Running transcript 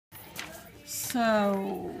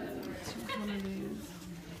So, one of these.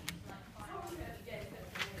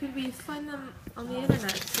 Could we find them on the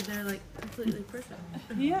internet so they're like completely perfect?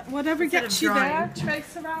 Yeah, whatever Instead gets of you drawing, there,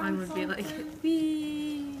 trace around. Mine would be like,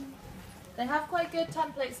 wee. They have quite good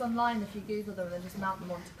templates online if you Google them and then just mount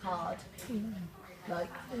them onto card. Like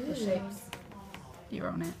the shapes. You're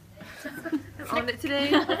on it. I'm on it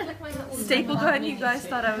today. Staple gun, you guys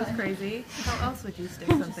thought I was crazy. How else would you stick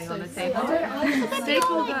something on a table?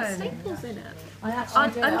 Staple gun. Staples in it.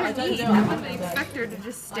 Underneath, I wouldn't expect her to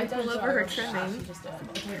just staple over her trimming.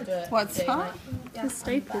 What's that? The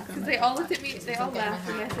staple gun. Because they all looked at me, they all laughed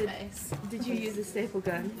and I said, did you use a staple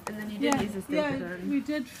gun? And then you did use a staple gun. We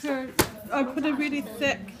did for, I put a really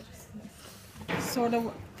thick, sort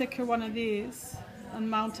of thicker one of these and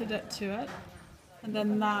mounted it to it. And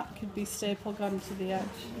then that could be staple gun to the edge.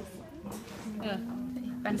 Yeah.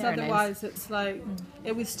 Because otherwise it's like,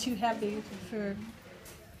 it was too heavy for,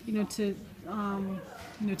 to,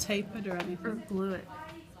 tape it or anything. Or glue it.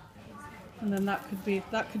 And then that could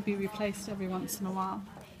be replaced every once in a while.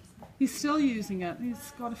 He's still using it.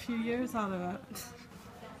 He's got a few years out of it.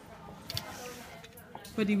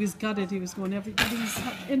 But he was gutted. He was going, everybody's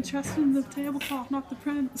interested in the tablecloth, not the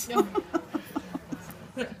prints. Yeah.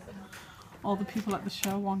 All the people at the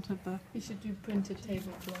show wanted the... You should do printed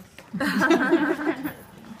tablecloth.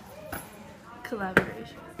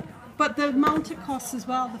 Collaboration. But the mount it costs as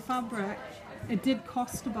well, the fabric, it did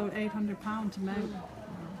cost about £800 to make.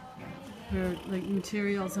 For like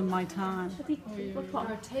materials and my time. Her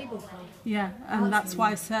tablecloth. Yeah, and that's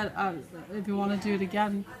why I said if you want to do it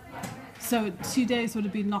again. So 2 days would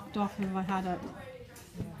have been knocked off if I had it.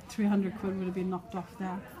 300 quid would have been knocked off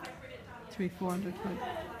there. 400 quid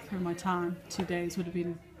for my time. 2 days would have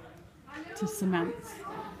been to cement.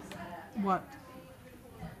 What?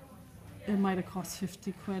 It might have cost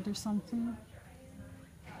 50 quid or something.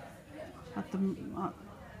 At the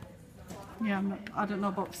yeah, I don't know,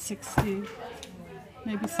 about 60,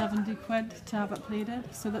 maybe 70 quid to have it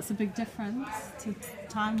pleated. So that's a big difference to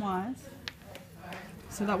time-wise.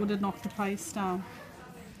 So that would have knocked the price down.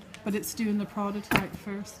 But it's doing the prototype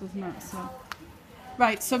first, isn't it? So,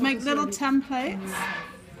 right, so make little templates.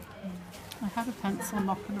 I had a pencil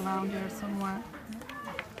knocking around here somewhere.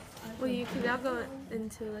 Well, you can now go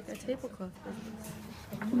into like a tablecloth business.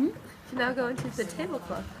 You can now go into the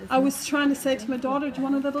tablecloth business. I was trying to say to my daughter, do you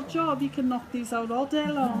want a little job? You can knock these out all day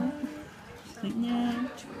long. She's like, yeah.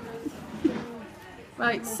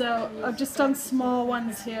 Right, so I've just done small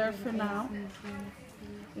ones here for now.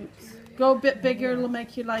 Oops. Go a bit bigger, it'll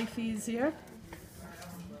make your life easier.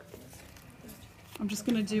 I'm just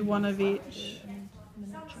going to do one of each.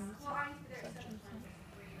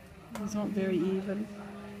 These aren't very even.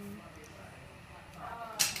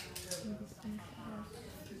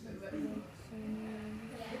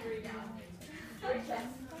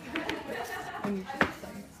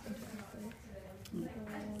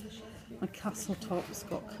 My castle top's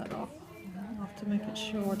got cut off. I'll have to make it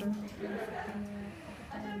shorter.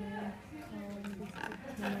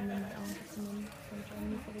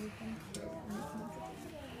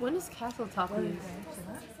 When is castle top used?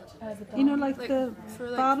 You know, like the for,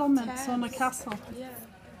 like, battlements on a castle. Yeah.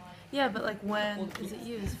 Yeah, but like when is it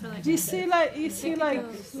used for like? Do you see like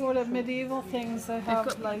sort of medieval things that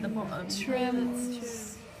have like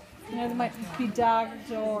trims? You know, they might be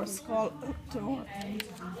dagged or scalloped or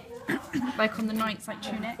like on the knights, like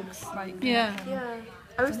tunics, like yeah. Yeah,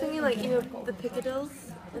 I was thinking like the piccadills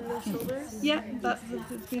in the shoulders. Yeah, that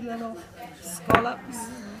would be little scallops.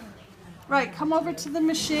 Right, come over to the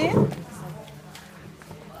machine.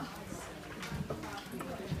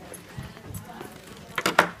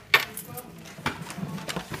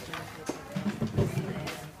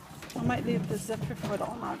 I might leave the zipper foot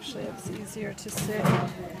on actually, it's easier to see.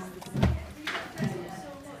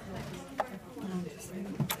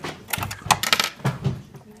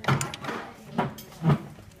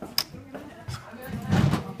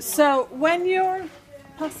 So when you're,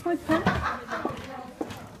 pass my pen.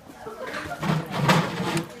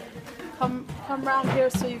 Come round here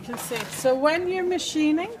so you can see. So when you're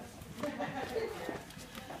machining,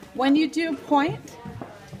 when you do a point,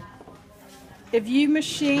 if you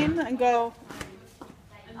machine and go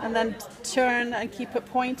and then turn and keep it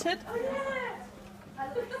pointed,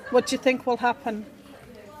 what do you think will happen?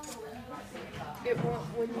 It won't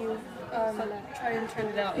when you try and turn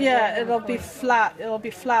it out. Yeah, it'll be flat. It'll be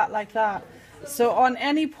flat like that. So on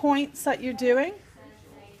any points that you're doing,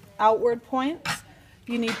 outward points,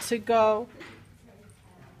 you need to go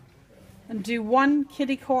and do one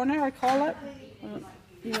kitty corner, I call it.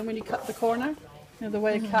 You know, when you cut the corner, you know, the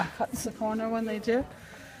way a cat cuts the corner when they do.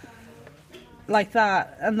 like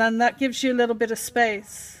that, and then that gives you a little bit of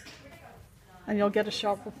space and you'll get a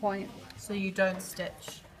sharper point. So you don't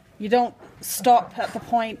stitch? You don't stop at the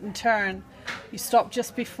point and turn. You stop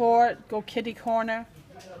just before it, go kitty corner,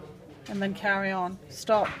 and then carry on.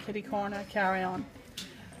 Stop, kitty corner, carry on.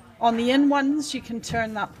 On the in ones, you can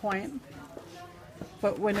turn that point,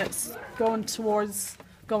 but when it's going towards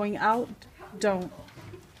going out, don't.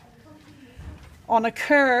 On a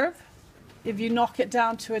curve, if you knock it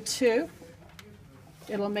down to a 2,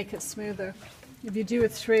 it'll make it smoother. If you do a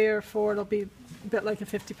 3 or 4, it'll be a bit like a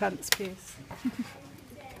 50-pence piece.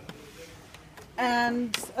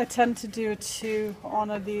 And I tend to do a 2 on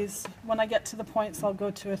one of these. When I get to the points, I'll go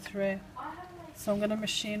to a 3. So I'm going to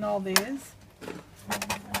machine all these.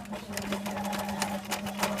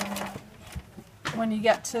 When you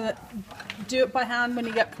get to, do it by hand when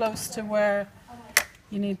you get close to where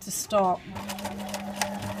you need to stop.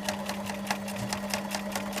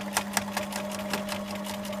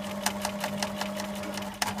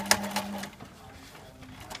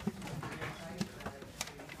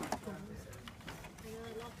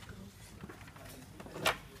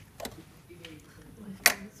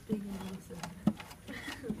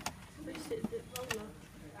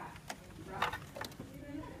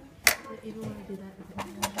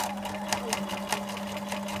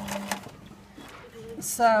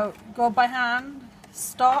 So go by hand,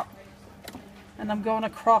 stop, and I'm going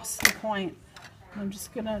across the point. I'm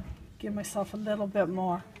just going to give myself a little bit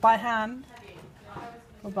more. By hand,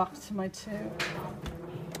 go back to my 2.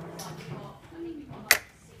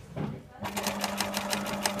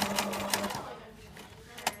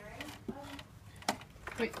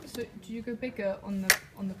 Wait, so do you go bigger on the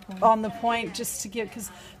point? On the point, just to give,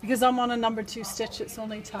 because I'm on a number 2 stitch, it's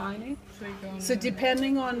only tiny. So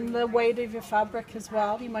depending on the weight of your fabric as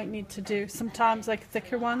well, you might need to do, sometimes like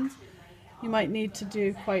thicker ones, you might need to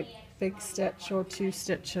do quite big stitch or 2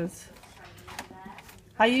 stitches.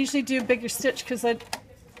 I usually do a bigger stitch because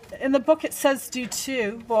in the book it says do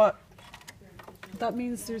 2, but that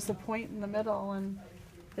means there's a point in the middle and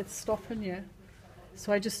it's stopping you.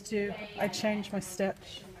 So I change my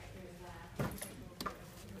stitch.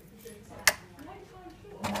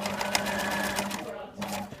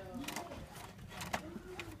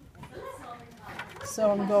 So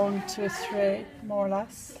I'm going to a 3, more or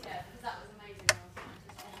less.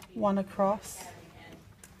 1 across.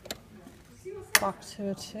 Back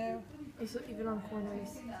to a 2. Is it even on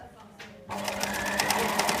corners?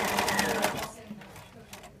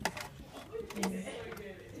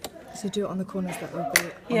 So do it on the corners that would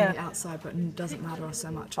be on the outside, but it doesn't matter so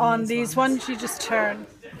much on these ones. You just turn.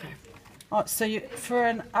 Okay. So you, for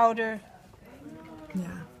an outer Yeah.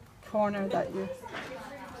 corner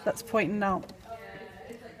that's pointing out.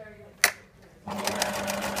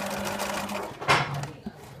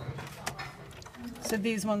 So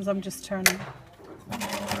these ones I'm just turning.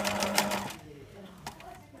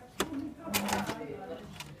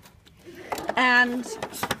 And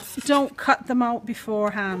don't cut them out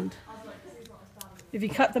beforehand. If you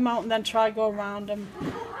cut them out and then try to go around them,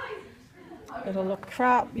 it'll look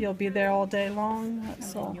crap. You'll be there all day long.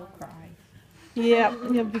 That's all. You'll cry. Yeah,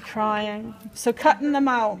 you'll be crying. So cutting them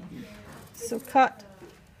out. So cut.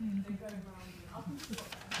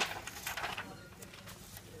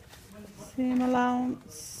 Seam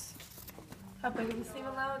allowance. How big of a seam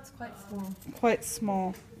allowance? Quite small. Quite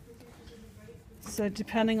small. So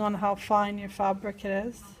depending on how fine your fabric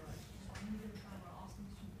is.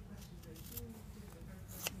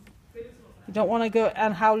 You don't want to go,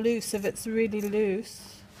 and how loose, if it's really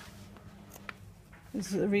loose,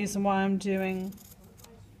 this is the reason why I'm doing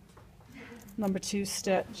number 2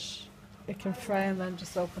 stitch. It can fray and then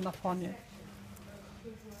just open up on you.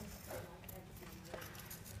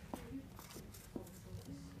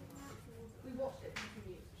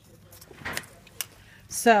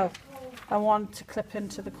 So I want to clip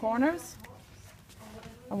into the corners.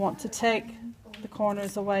 I want to take the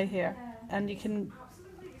corners away here, and you can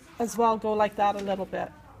as well go like that a little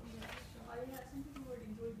bit.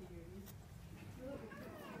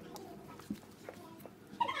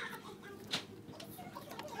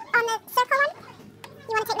 On the circle one, you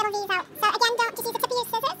want to take little V's out. So again, don't just use the tip of your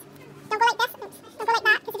scissors. Don't go like this. Don't go like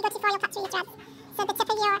that, because if you go too far, you'll cut through your threads. So the tip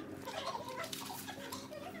of your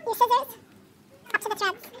scissors up to the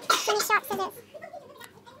threads. Really sharp scissors.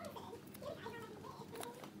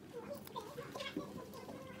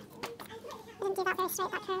 I didn't do that very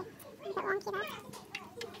straight, that curve. A bit wonky there.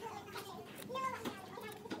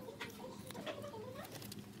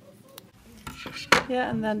 Yeah,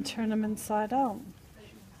 and then turn them inside out.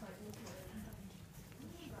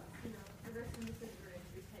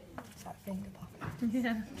 Is that finger pocket?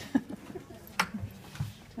 Yeah.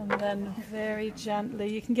 And then very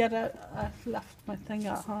gently, you can get I've left my thing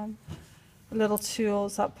at home, little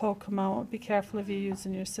tools that poke them out. Be careful if you're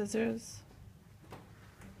using your scissors.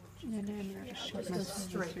 You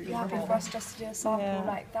happy for us just to do a sample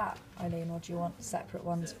like that, Eileen, or do you want separate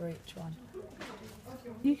ones for each one?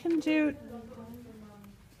 You can do,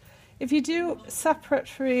 if you do separate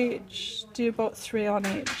for each, do about 3 on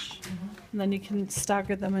each. And then you can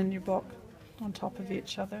stagger them in your book on top of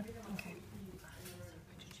each other. Okay.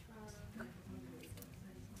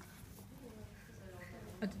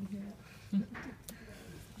 I didn't hear it.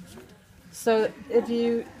 So if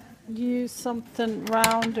you use something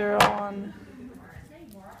rounder on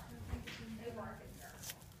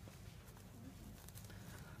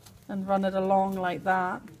and run it along like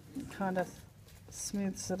that, it kind of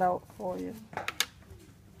smooths it out for you.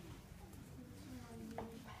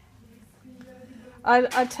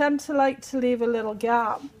 I tend to like to leave a little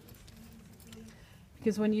gap,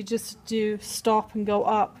 because when you just do stop and go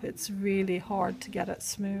up, it's really hard to get it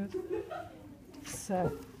smooth.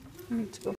 So I need to go